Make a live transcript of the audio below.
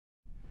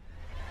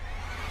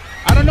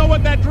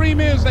what that dream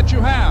is that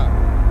you have.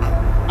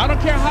 I don't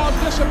care how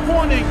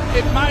disappointing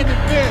it might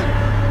have been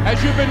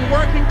as you've been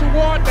working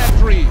toward that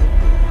dream.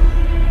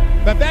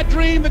 That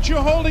dream that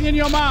you're holding in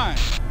your mind,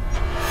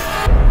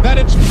 that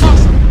it's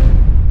possible.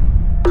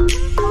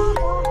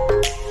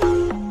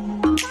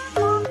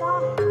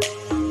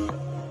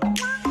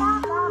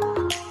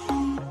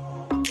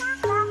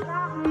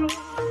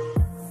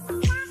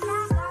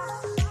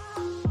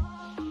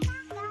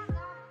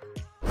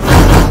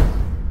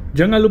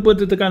 Jangan lupa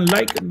tekan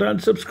like dan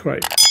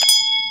subscribe.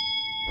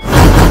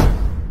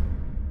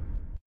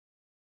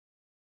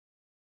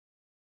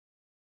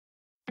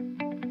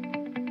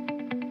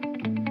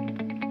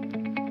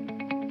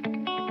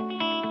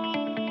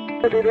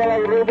 Di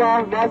dalam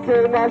rumah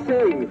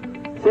masing-masing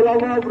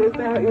selama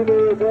perintah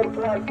ini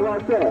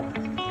berkuasa.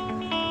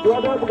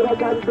 Tiada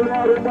pergerakan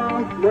keluar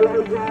rumah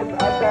melainkan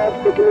atas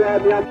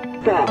keperluan yang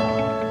sah.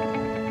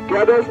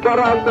 Tiada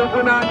sebarang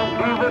tuntunan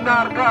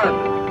dibenarkan.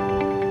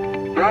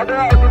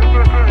 Tiada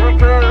aktiviti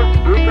fizikal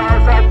di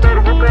kawasan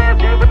terbuka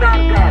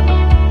dibenarkan.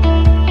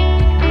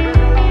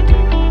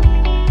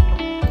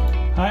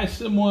 Hai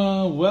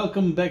semua,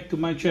 welcome back to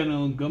my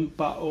channel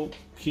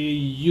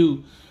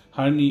Gempakoku.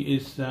 Hari ni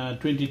is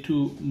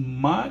 22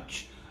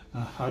 March,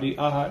 hari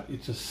Ahad,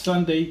 it's a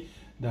Sunday,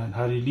 dan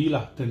hari ni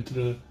lah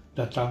tentera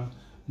datang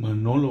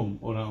menolong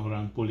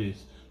orang-orang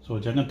polis. So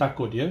jangan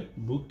takut ya,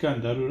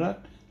 bukan darurat,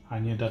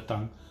 hanya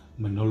datang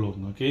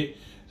menolong. Okay,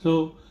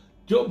 so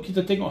jom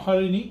kita tengok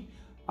hari ni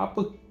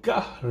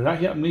apakah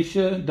rakyat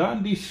Malaysia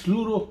dan di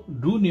seluruh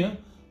dunia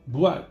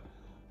buat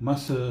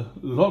masa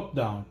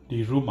lockdown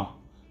di rumah.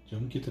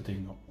 Jom kita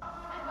tengok.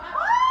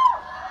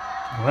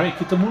 Alright,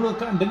 kita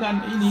mulakan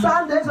dengan ini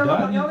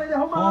dari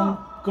Hong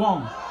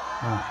Kong.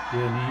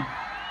 Dia ni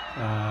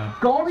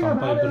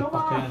sampai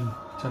berpakaian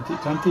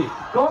cantik-cantik.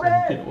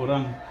 Mungkin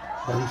orang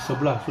dari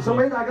sebelah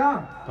sudah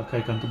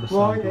pakai kantong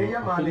besar tu,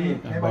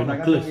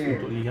 binoculars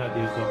untuk lihat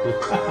dia ke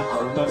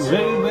apa. But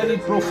very very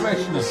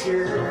professional. So,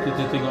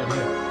 kita tengok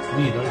dia.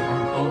 Ni dari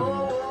Hong Kong.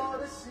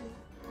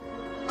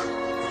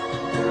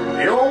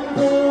 永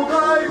不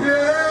改变，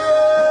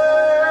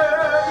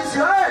谁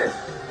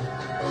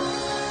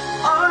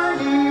爱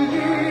你一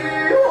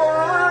万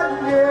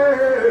年？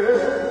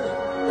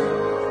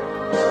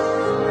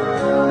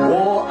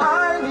我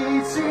爱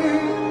你经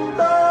得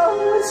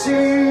起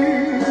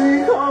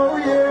考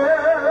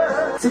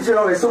驗。接住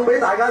落嚟送俾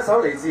大家一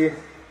首嚟自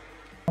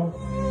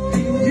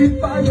年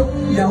月把擁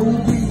有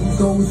變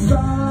做失去。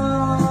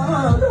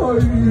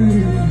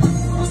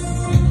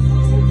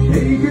 疲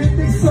倦的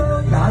雙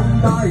眼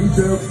帶着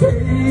希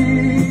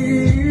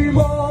望。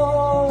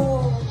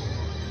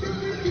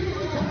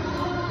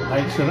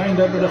 Baik, selain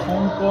daripada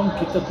Hong Kong,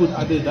 kita pun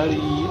ada dari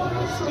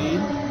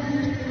Spain.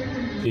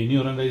 Okay, ini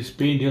orang dari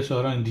Spain, dia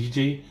seorang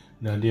DJ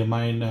dan dia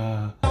main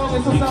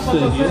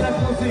mixer dia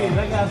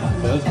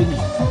balcony.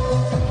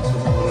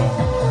 Semua orang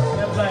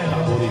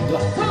laboring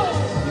lah.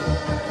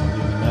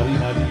 Dia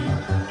menari-nari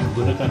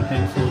menggunakan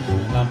handphone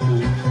dengan lampu.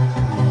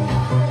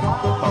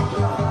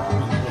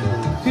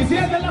 Si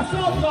siete là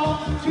sotto,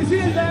 ci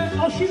siete,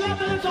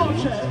 oscillate le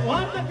torce,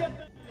 guarda che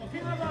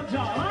fino a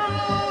mangiare.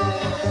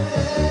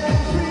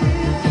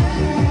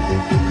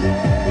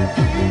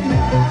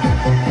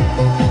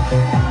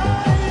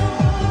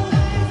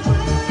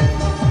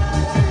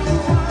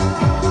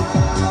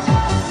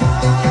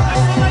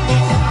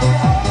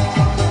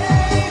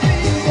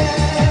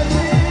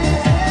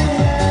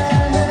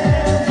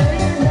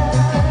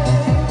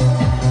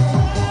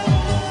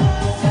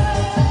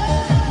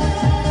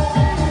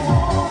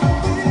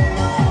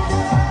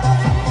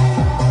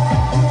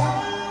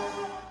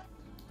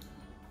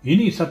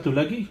 Ini satu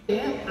lagi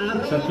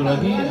saya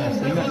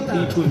ingat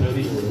ini pun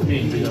dari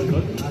Spain juga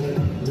kot.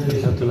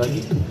 Ini satu lagi,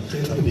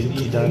 tapi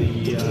ini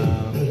dari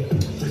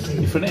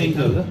different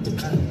angle lah.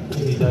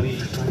 Ini dari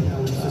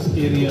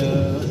area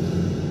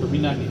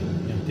peminat ni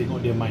yang tengok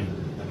dia main.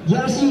 Y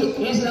ahora sí,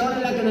 es la hora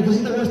en la que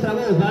necesito vuestra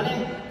voz, ¿vale?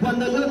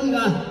 Cuando yo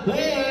diga,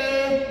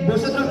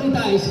 vosotros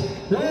gritáis,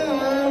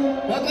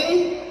 ¿ok?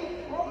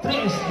 3,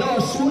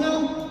 2,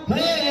 1,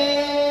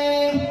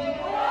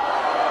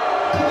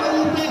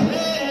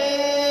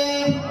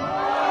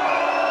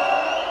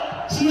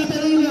 Si yo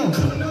te digo,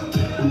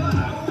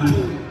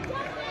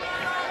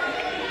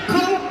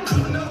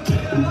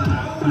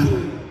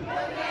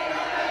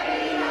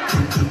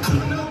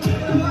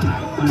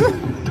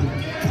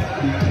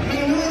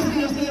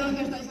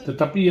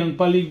 Tetapi yang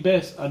paling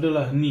best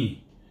adalah ni.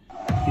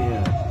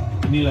 Okay,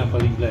 inilah yang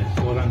paling best.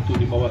 Orang tu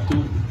di bawah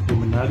tu dia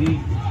menari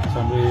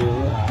sambil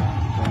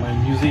main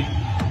muzik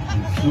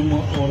dan semua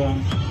orang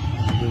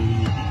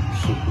beri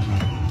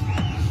sokongan.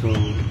 So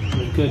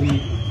mereka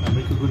ni,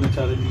 mereka guna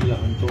cara ni lah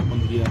untuk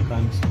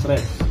menghilangkan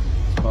stres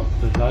sebab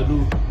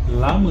terlalu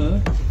lama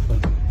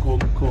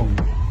berkongkong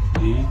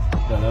di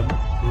dalam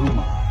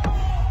rumah.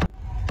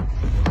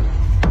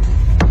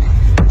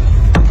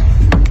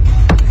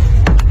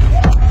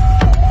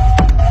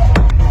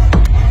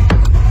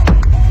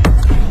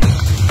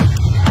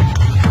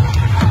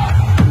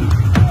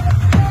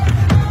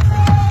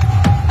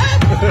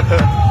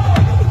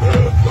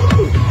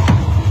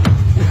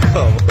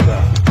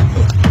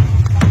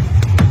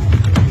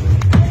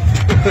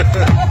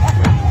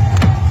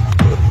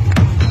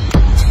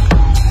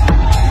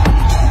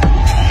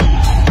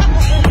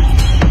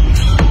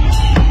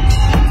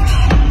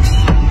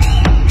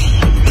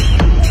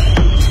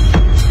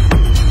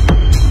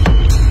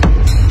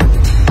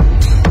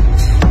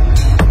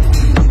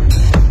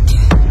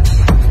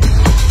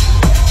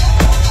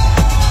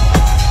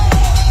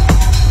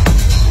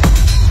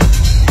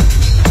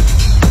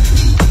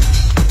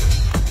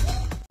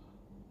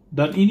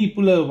 Dan ini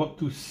pula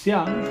waktu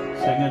siang,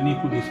 sangat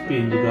nipu di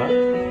Spain juga.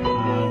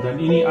 Dan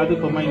ini ada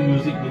pemain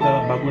muzik di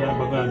dalam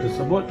bangunan-bangunan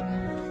tersebut.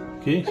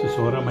 Okay,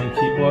 seseorang main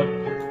keyboard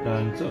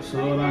dan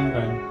seseorang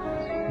dan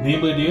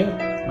neighbor dia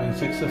main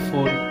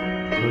saxophone.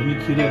 Ini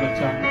kira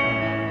macam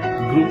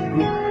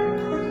grup-grup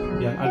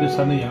yang ada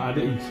sana, yang ada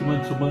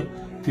instrumen semua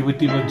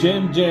tiba-tiba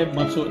jam-jam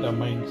masuk dan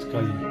main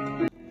sekali.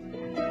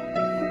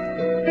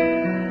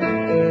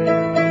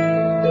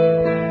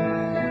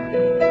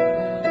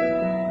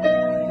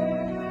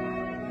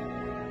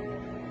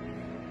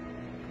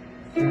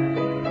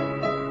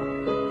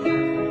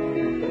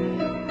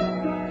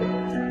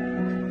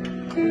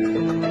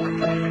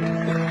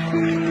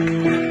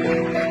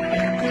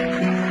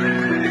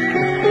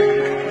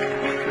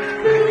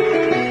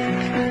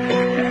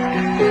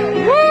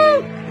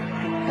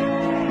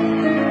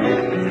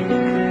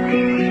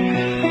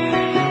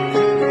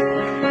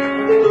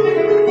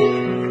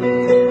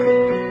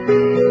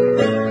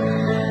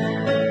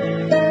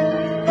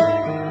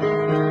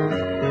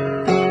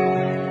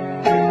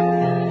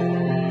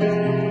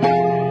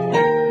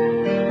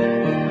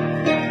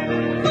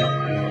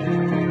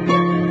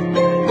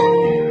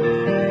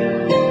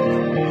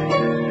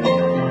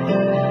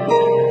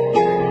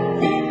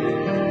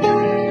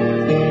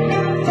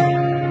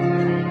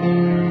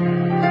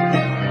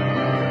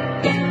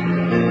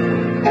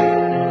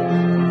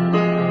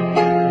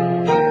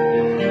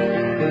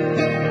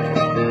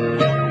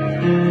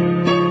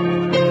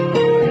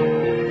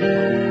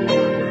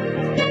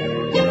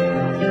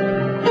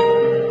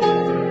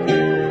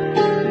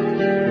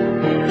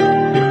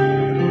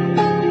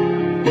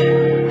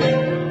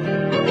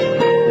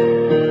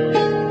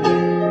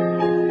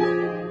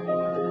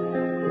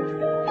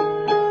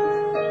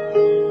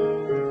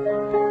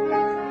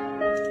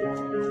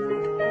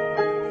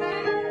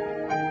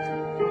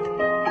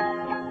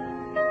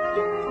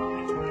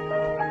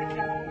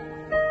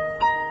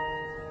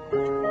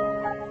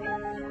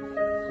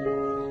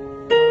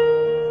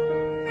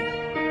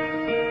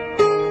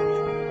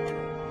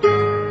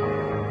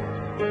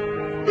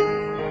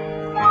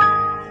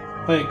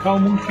 Baik, kau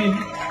mungkin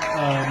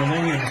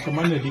menanya macam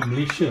mana di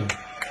Malaysia.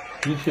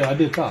 Malaysia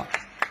ada tak?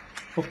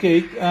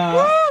 Okey,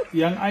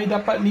 yang I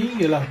dapat ni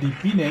ialah di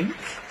Penang.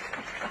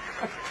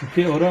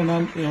 Okey,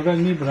 orang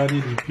ni berada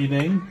di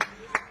Penang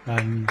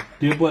dan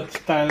dia buat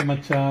style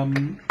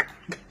macam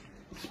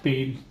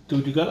Spain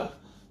tu jugalah.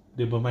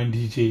 Dia bermain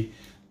DJ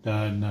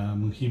dan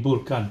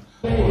menghiburkan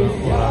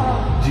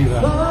orang-orang jiran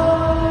di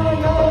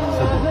tempat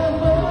tersebut.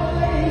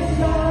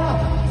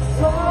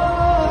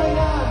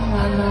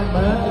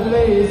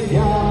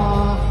 Malaysia，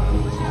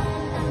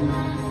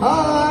 嗨，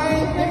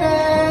妹妹，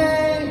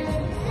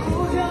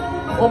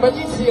我们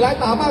一起来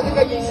打败这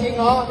个疫情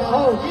哦，然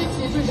后一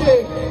起出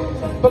去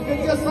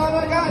bekerja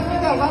sama kan.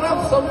 Kita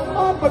harap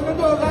semua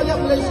penduduk rakyat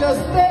Malaysia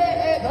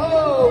stay at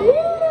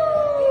home.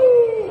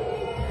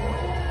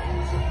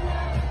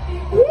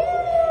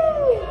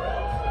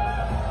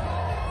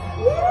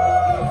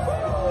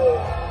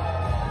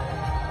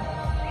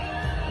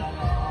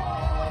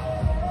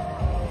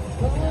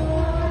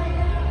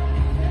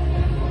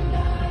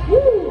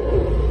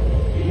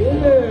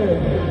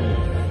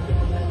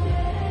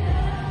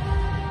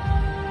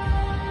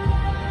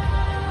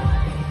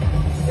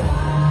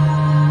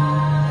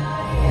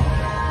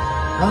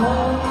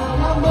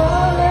 Anak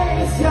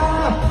Malaysia,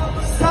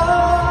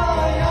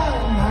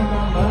 sayang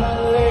anak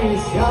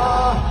Malaysia,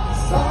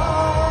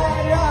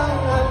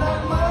 sayang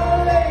anak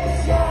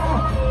Malaysia,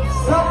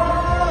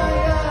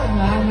 sayang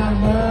anak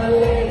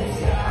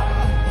Malaysia,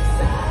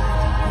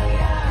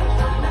 sayang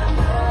anak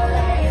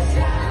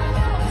Malaysia,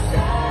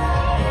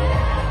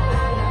 sayang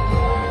anak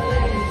Malaysia,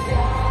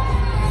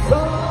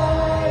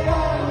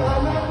 sayang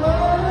anak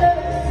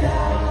Malaysia,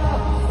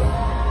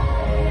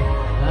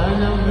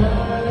 anak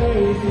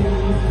Malaysia.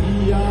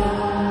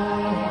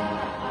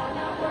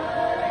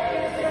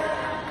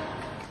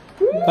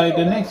 By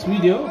the next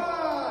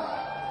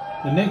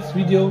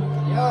video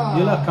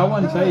ialah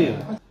kawan saya.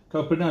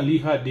 Kau pernah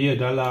lihat dia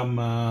dalam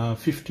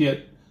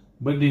 50th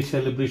birthday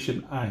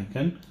celebration I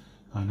kan?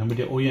 Nama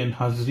dia Oyen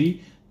Hazri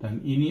dan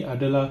ini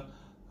adalah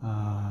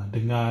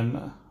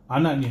dengan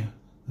anaknya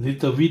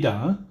Little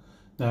Vida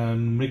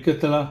dan mereka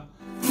telah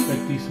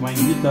praktis main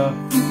gitar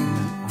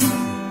dengan anaknya.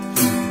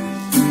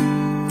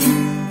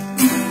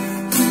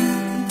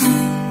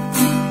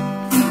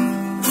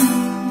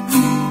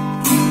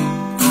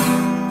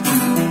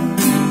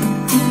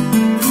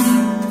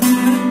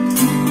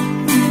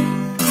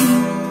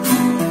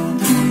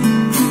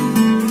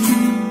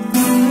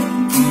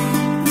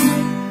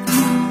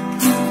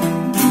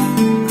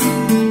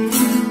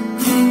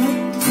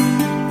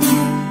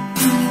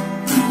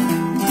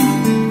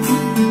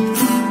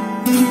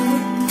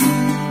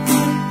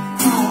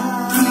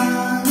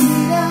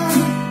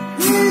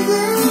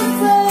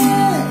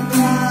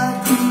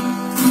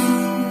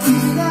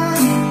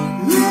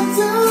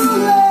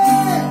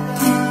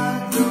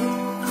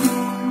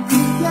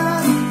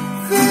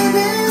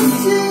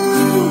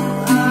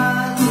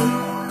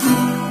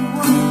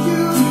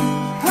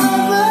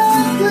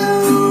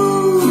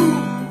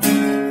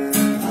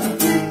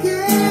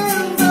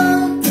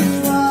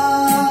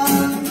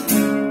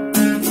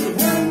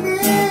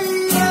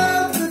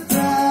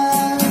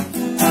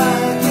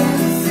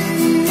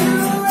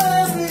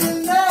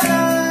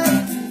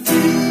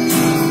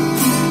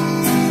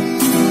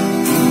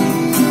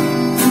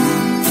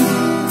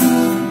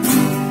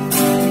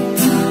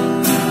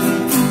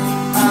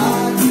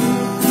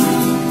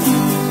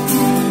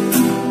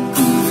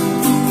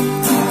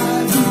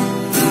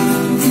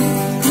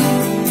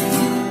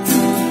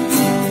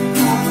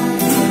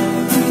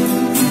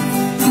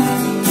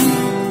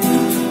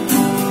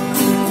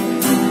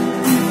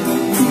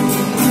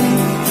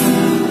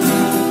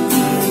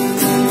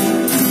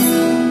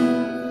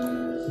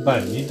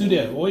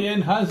 dia,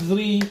 Oyen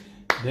Hazri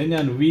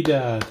dengan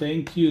Vida.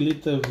 Thank you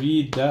little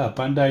Vida,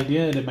 pandai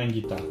dia main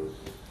gitar.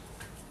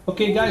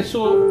 Okay guys,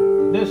 so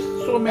there's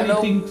so many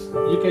things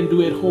you can do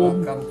at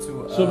home.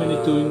 So many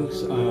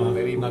things.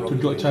 Nak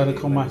tunjuk cara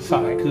kau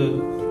masak ke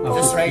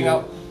apa ke.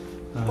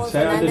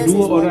 Saya ada 2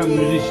 orang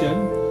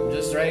musician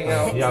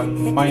yang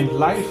main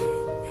live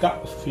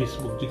kat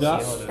Facebook juga.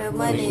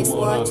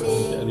 Semua orang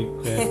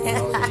request.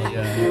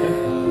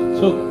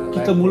 So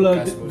kita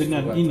mula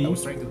dengan ini.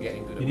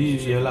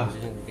 Ini ialah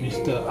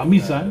Mr.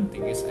 Amizan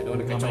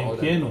dengan main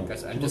piano.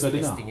 Cuba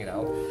dengar.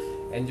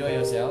 Enjoy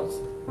yourselves.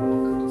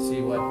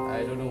 See what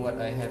I don't know what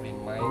I have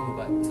in mind,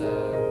 but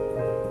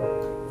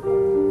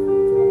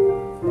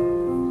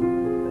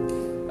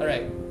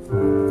alright.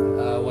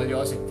 While you're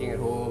all sitting at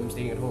home,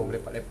 staying at home,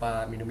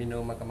 lepak-lepak,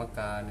 minum-minum,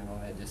 makan-makan, and all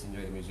that, just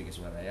enjoy the music as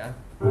well, yeah.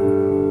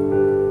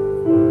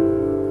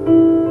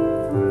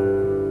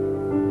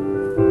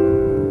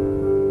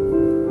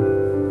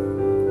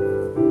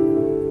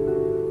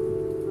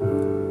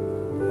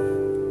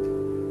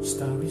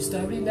 Starry,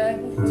 starry night.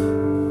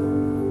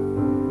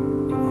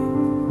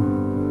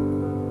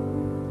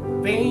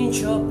 Paint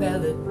your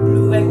palette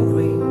blue and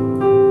green.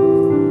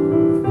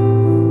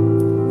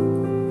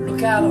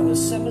 Look out on a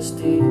summer's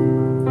day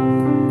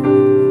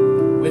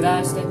with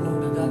eyes that know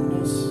the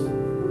darkness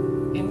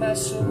in my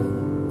soul.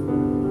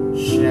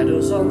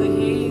 Shadows on the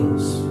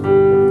hills.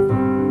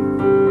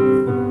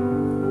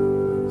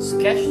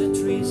 Sketch the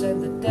trees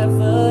and the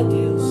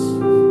daffodils.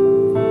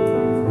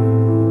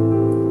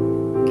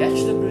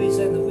 Catch the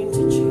breeze and the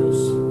winter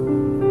chills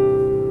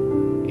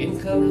in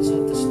colors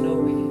of the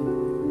snowy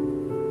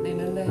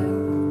linen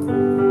land.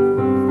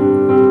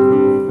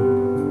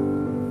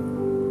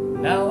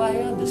 Now I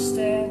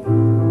understand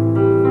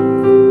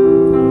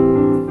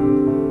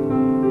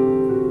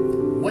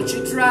what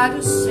you try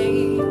to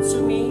say to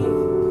me,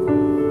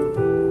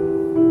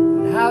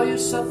 and how you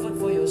suffered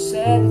for your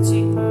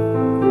sanity,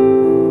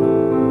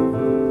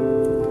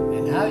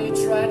 and how you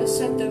try to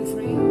set them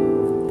free.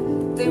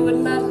 They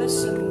would not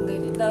listen, they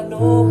did not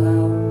know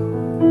how.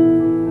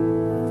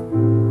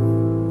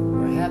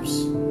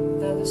 Perhaps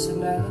they'll listen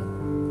now.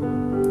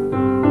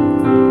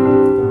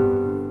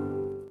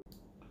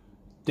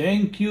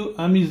 Thank you,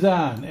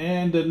 Amizan.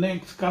 And the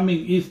next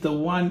coming is the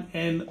one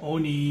and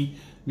only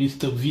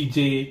Mr.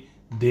 VJ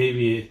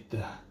David.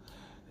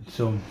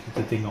 So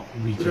kita tengok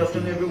VJ. Good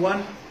afternoon,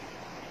 everyone.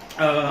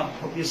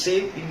 Hope you're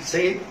safe, being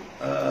safe.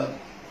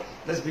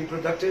 Let's be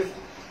productive.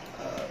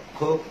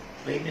 Cook,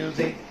 play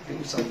music, do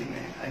something.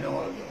 I know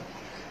all of you.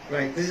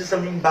 Right, this is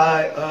something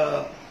by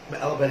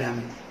Albert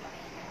Hammond.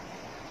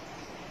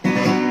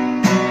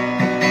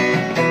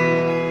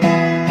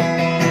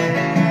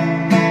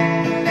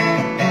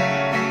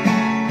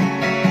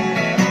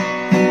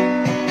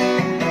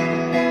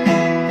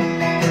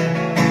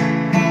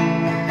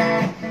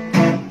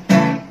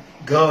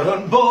 Got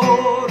on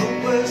board a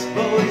West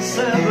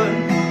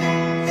 47.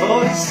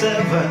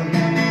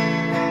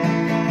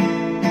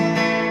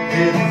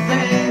 Didn't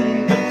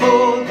think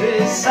before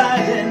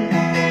deciding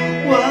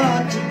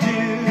what to do.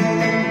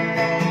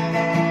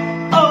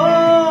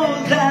 All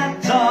that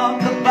talk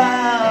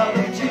about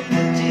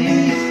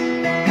opportunities,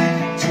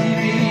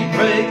 TV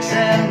breaks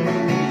and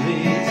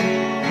movies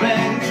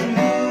rang true.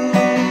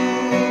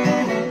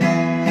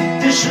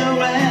 The show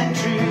rang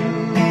true.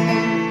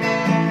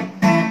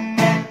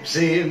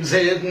 Seems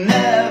it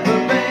never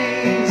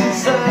rains in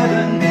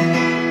Southern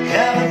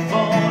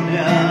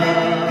California.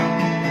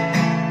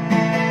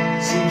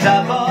 Seems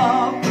I've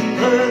often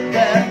heard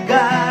that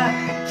guy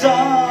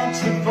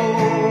talks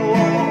before.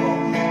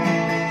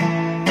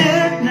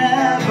 It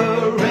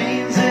never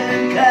rains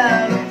in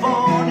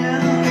California.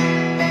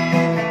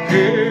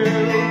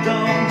 Girl,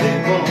 don't be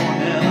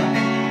born here.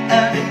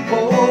 And it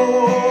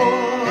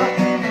pours,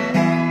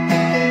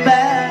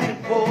 man, it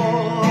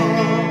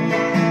pours.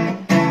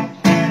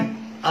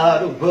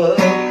 Out of work,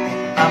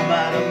 I'm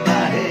out of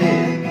my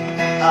head.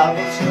 I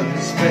was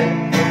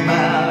suspect I'm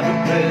out of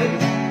bed.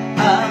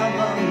 I'm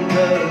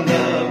under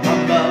love,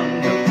 I'm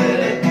under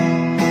bed.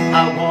 I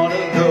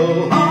wanna go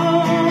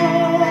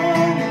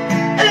home.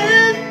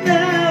 It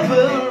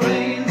never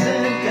rains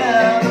in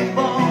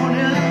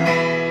California.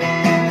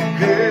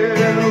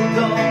 Girl,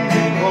 don't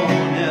be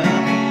born here.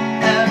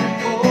 And it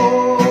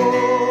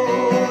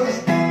pours,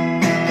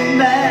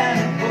 man,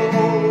 it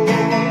pours.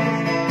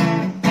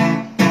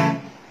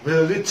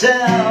 Will you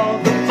tell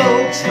the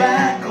folks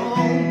back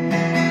home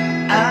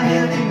I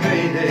nearly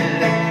made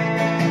it?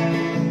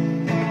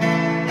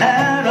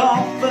 Had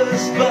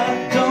offers but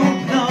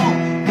don't know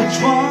which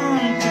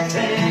one to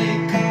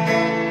take.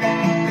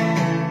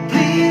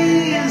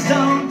 Please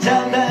don't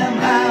tell them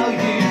how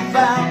you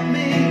found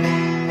me,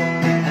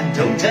 and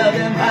don't tell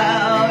them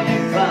how you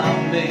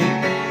found me.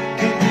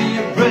 Give me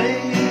a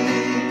break,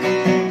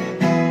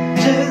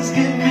 just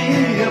give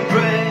me a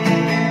break.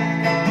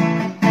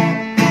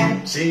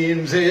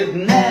 Seems it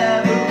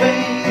never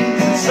rains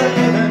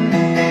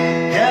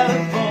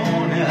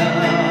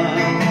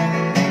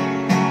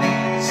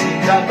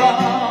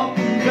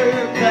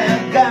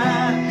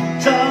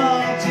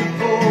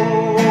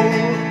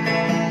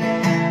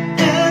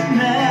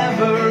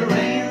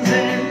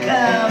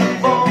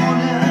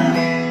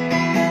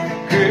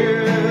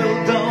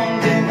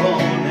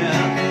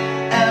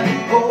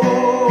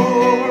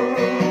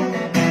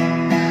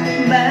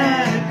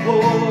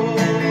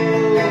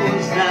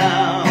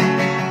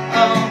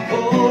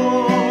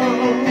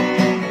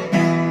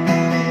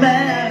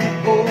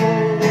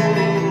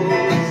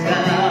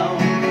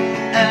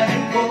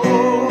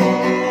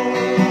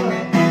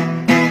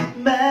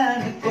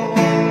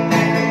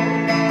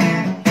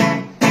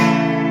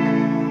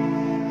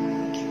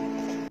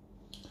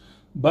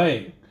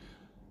Baik.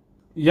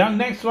 Yang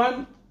next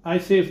one, I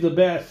save the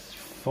best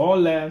for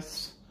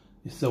last.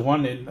 It's the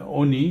one and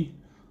only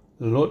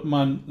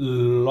Lotman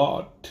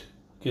Lord.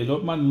 Okay,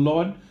 Lotman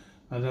Lord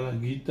adalah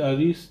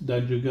gitaris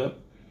dan juga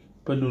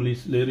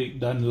penulis lirik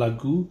dan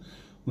lagu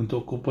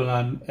untuk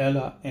kumpulan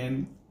Ella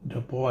and the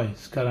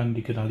Boys, sekarang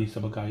dikenali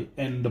sebagai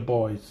And the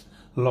Boys,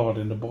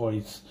 Lord and the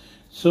Boys.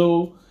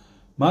 So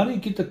mari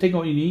kita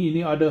tengok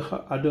ini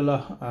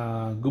adalah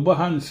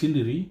gubahan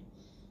sendiri.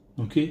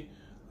 Okay,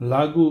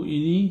 lagu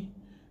ini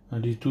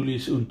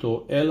ditulis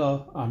untuk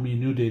Ella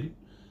Aminuddin,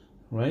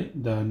 right,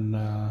 dan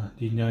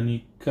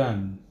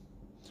dinyanyikan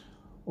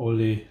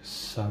oleh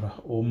Sarah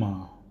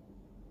Omar.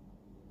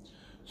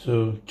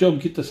 So jom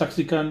kita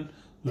saksikan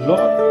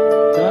Lord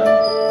dan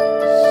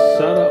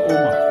Sarah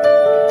Omar.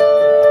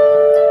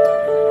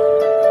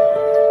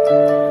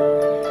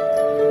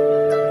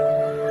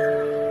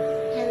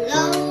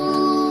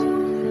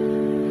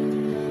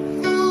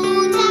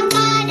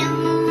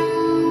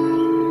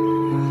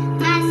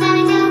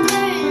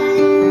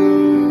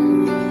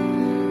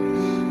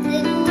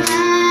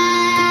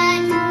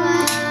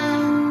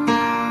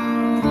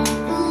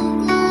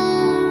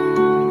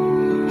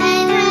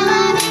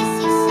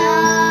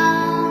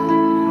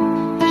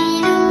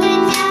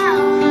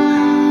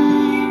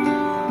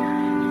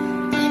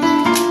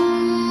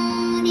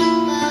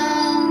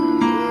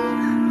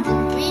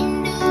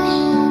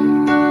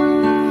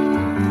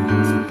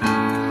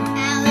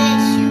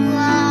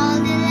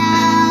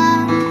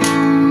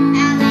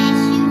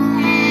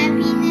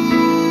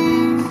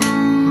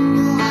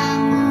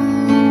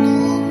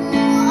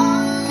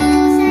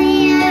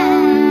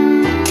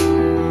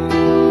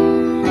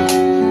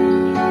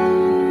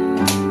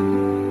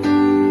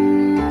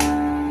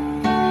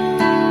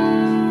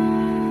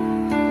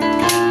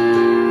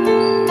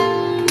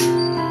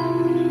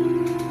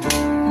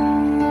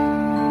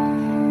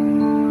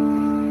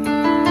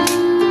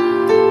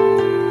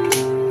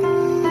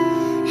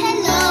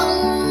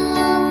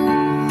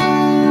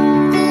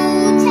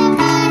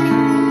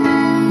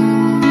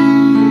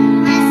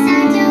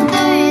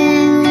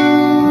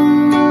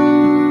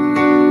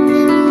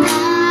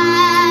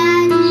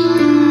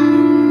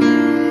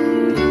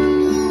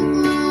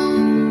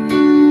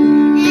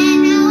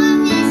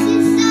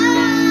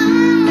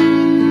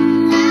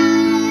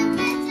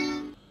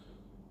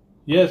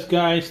 Yes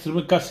guys,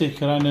 terima kasih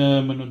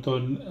kerana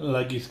menonton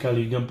lagi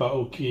sekali Gempak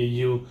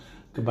OKU.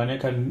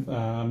 Kebanyakan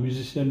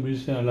musician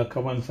adalah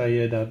kawan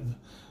saya dan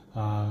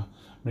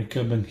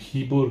mereka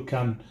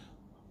menghiburkan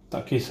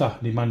tak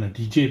kisah di mana.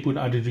 DJ pun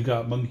ada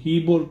juga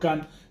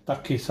menghiburkan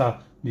tak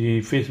kisah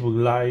di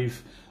Facebook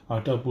Live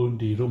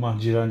ataupun di rumah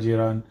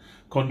jiran-jiran,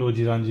 kondo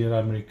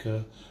jiran-jiran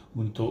mereka,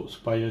 untuk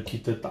supaya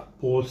kita tak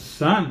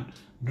bosan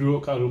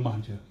duduk kat rumah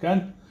je,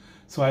 kan?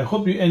 So I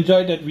hope you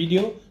enjoyed that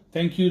video.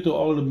 Thank you to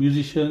all the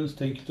musicians,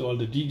 thank you to all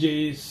the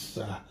DJs,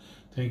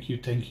 thank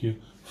you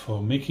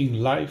for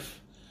making life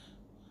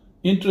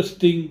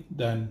interesting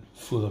and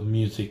full of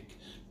music.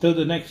 Till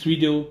the next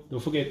video,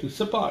 don't forget to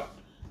support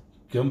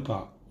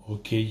Gempak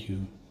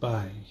OKU.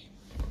 Bye.